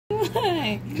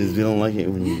Why? Because we don't like it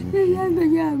when you...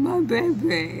 Yeah, my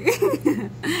baby.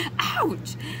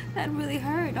 Ouch! That really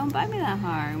hurt. Don't bite me that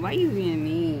hard. Why are you being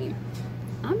mean?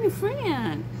 I'm your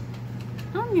friend.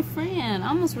 I'm your friend. I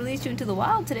almost released you into the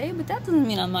wild today, but that doesn't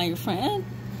mean I'm not your friend.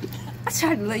 I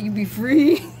tried to let you be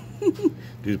free.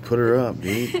 Dude, put her up,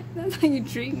 dude. That's how you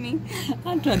treat me.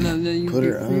 I tried to let you put be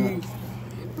her free. up.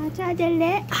 I tried to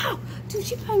let... Ow! Dude,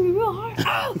 she bit me real hard.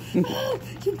 Ow! Oh,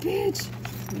 you bitch.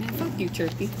 Man, fuck you,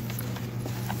 Chirpy.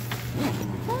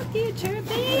 Fuck you,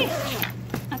 Chirpy.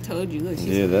 I told you. Look, she's...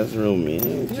 Yeah, that's real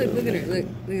mean. Look at her. Look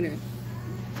at her.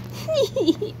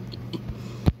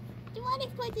 You want to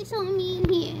put this on me in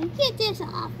here? Get this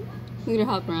off. Look at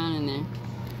her hop around in there.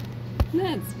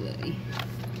 That's funny.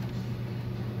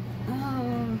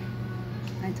 Oh,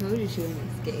 I told you she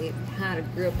wouldn't escape. Had a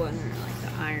grip on her like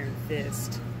the iron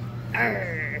fist.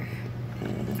 Arr.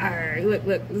 Arr. Look.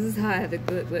 This is how I have to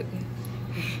look.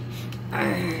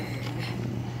 Arr.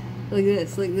 Like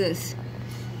this.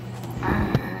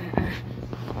 Arr.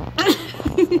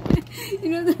 You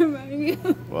know what that reminds me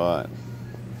of? What?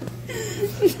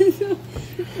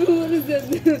 What is that?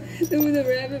 When the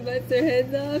rabbit bites their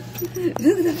heads off? Look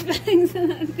at the fangs on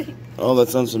that thing. Oh, that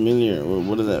sounds familiar.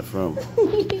 What is that from?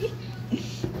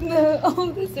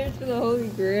 The search for the Holy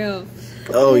Grail.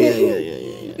 Oh, yeah.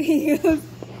 He goes,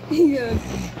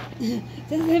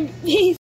 doesn't peace